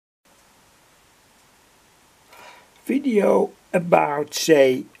video about,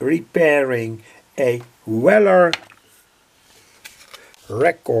 say, repairing a WELLER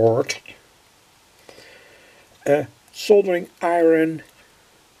record, a soldering iron,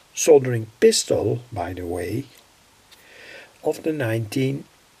 soldering pistol, by the way, of the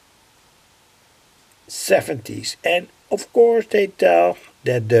 1970s. And of course they tell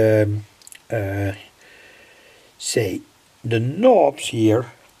that the say the knobs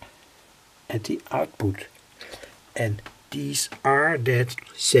here at the output, and these are that,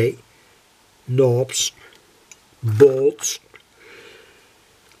 say, knobs, bolts,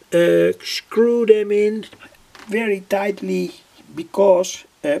 screw them in very tightly because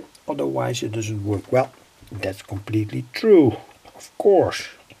otherwise it doesn't work. Well, that's completely true, of course.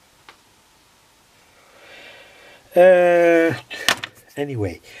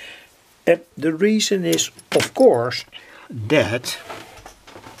 Anyway, the reason is, of course, that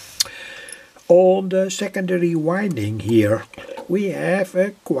on the secondary winding here we have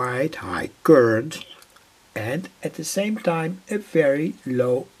a quite high current and at the same time a very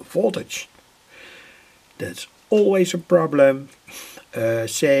low voltage. That's always a problem,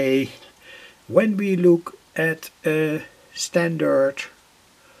 say, when we look at a standard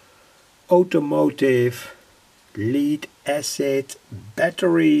automotive lead acid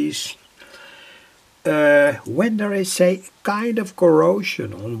batteries. When there is, say, kind of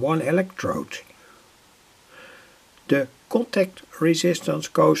corrosion on one electrode, the contact resistance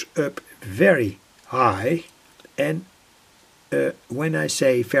goes up very high, and when I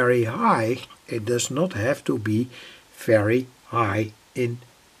say very high, it does not have to be very high in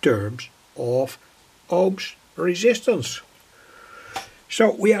terms of ohms resistance.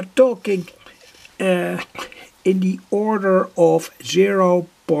 So we are talking in the order of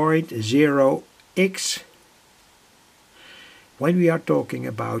 0.0x when we are talking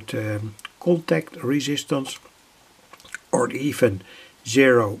about contact resistance, or even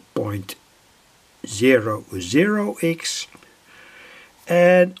 0.00x,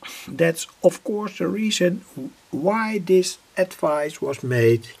 and that's of course the reason why this advice was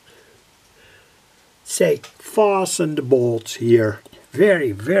made. Say, fasten the bolts here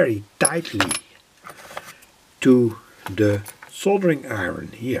very, very tightly to the soldering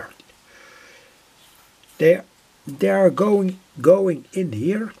iron here. They are going in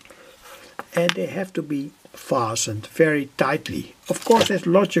here, and they have to be fastened very tightly. Of course, that's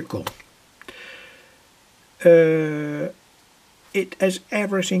logical. It has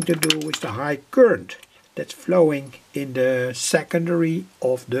everything to do with the high current that's flowing in the secondary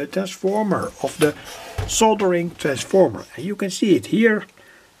of the transformer, of the soldering transformer. And you can see it here.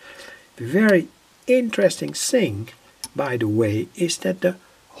 The very interesting thing, by the way, is that the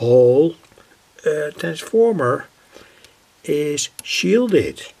whole transformer is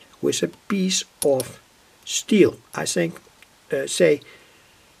shielded with a piece of steel. I think, say,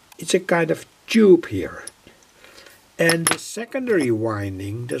 it's a kind of tube here. And the secondary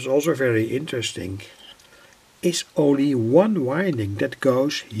winding, that's also very interesting, is only one winding that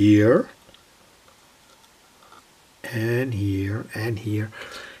goes here and here and here,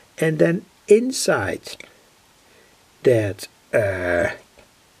 and then inside that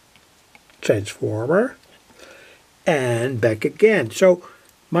transformer and back again. So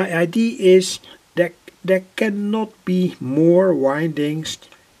my idea is that there cannot be more windings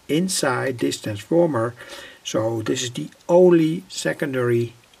inside this transformer. So this is the only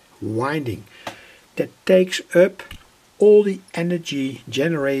secondary winding that takes up all the energy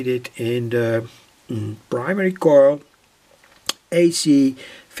generated in the primary coil, AC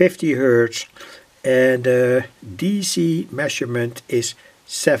 50 Hertz, and DC measurement is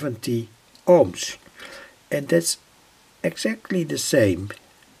 70 ohms. And that's exactly the same,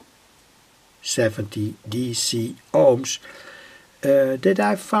 70 DC ohms, that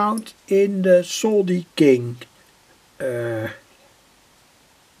I found in the SOLDIKING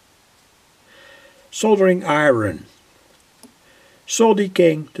soldering iron.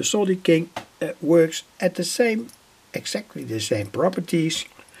 The SOLDIKING works at the same, exactly the same properties.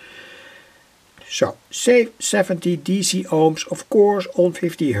 So, say 70 DC ohms, of course on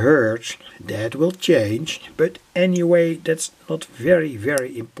 50 Hertz, that will change, but anyway, that's not very,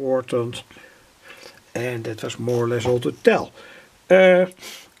 very important, and that was more or less all to tell. And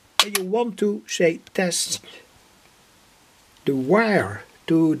you want to, say, test the wire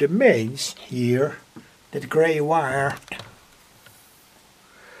to the mains here, that gray wire,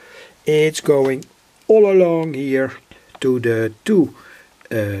 it's going all along here to the two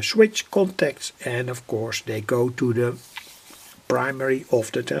switch contacts, and of course they go to the primary of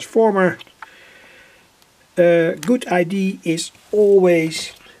the transformer. Good idea is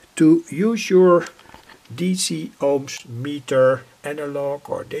always to use your DC Ohms meter, analog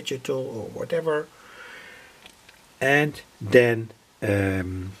or digital or whatever. And then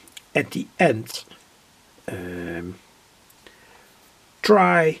at the end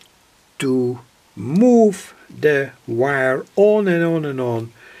try to move the wire on and on and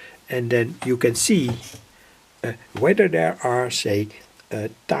on, and then you can see whether there are, say,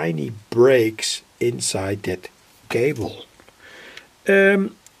 tiny breaks inside that cable.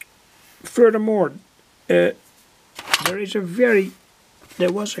 Furthermore, there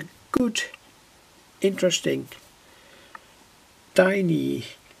was a good, interesting, tiny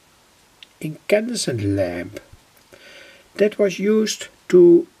incandescent lamp that was used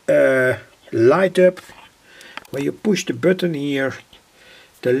to light up. When you push the button here,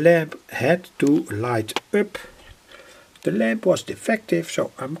 the lamp had to light up. The lamp was defective,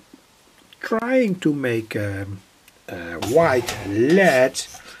 so I'm trying to make a white LED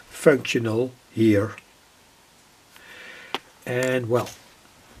functional here. And well,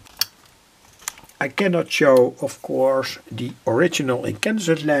 I cannot show, of course, the original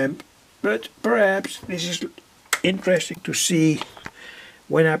incandescent lamp, but perhaps this is interesting to see.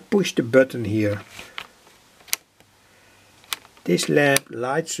 When I push the button here, this lamp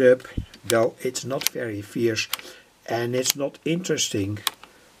lights up, though it's not very fierce and it's not interesting,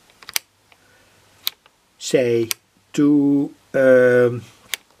 say, to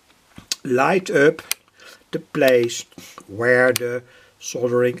light up the place where the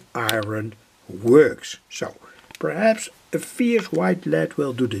soldering iron works. So perhaps a fierce white LED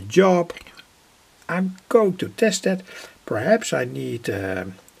will do the job. I'm going to test that. Perhaps I need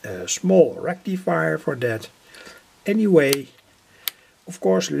a small rectifier for that. Anyway, of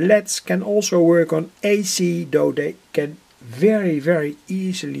course, LEDs can also work on AC, though they can very, very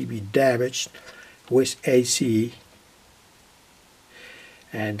easily be damaged with AC.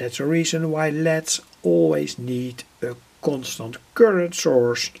 And that's a reason why LEDs always need a constant current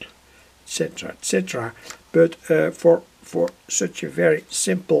source, etc., etc. But for such a very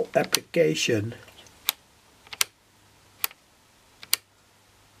simple application,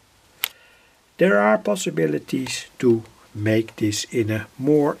 there are possibilities to make this in a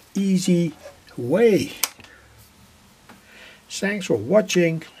more easy way. Thanks for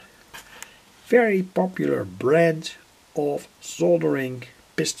watching. Very popular brand of soldering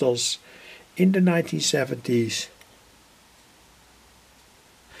pistols in the 1970s.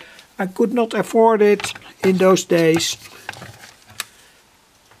 I could not afford it in those days.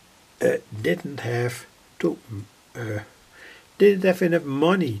 Didn't have enough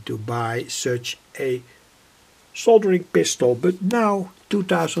money to buy such a soldering pistol, but now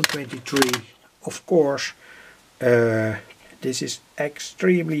 2023, of course, this is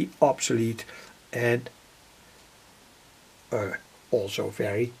extremely obsolete and also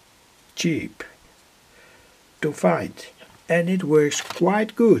very cheap to find, and it works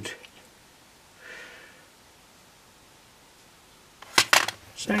quite good.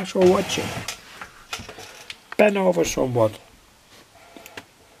 Thanks for watching. Pen over somewhat.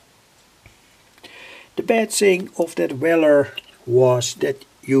 The bad thing of that Weller was that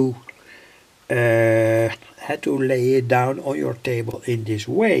you had to lay it down on your table in this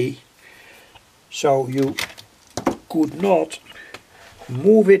way, so you could not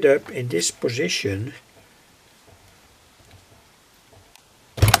move it up in this position.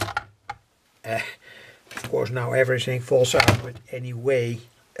 Of course, now everything falls out, but anyway,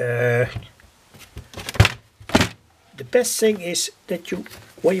 the best thing is that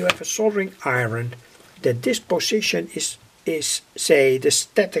when you have a soldering iron, that this position is say the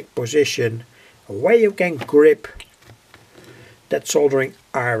static position where you can grip that soldering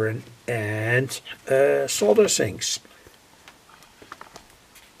iron and solder things.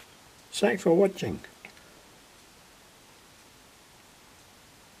 Thanks for watching.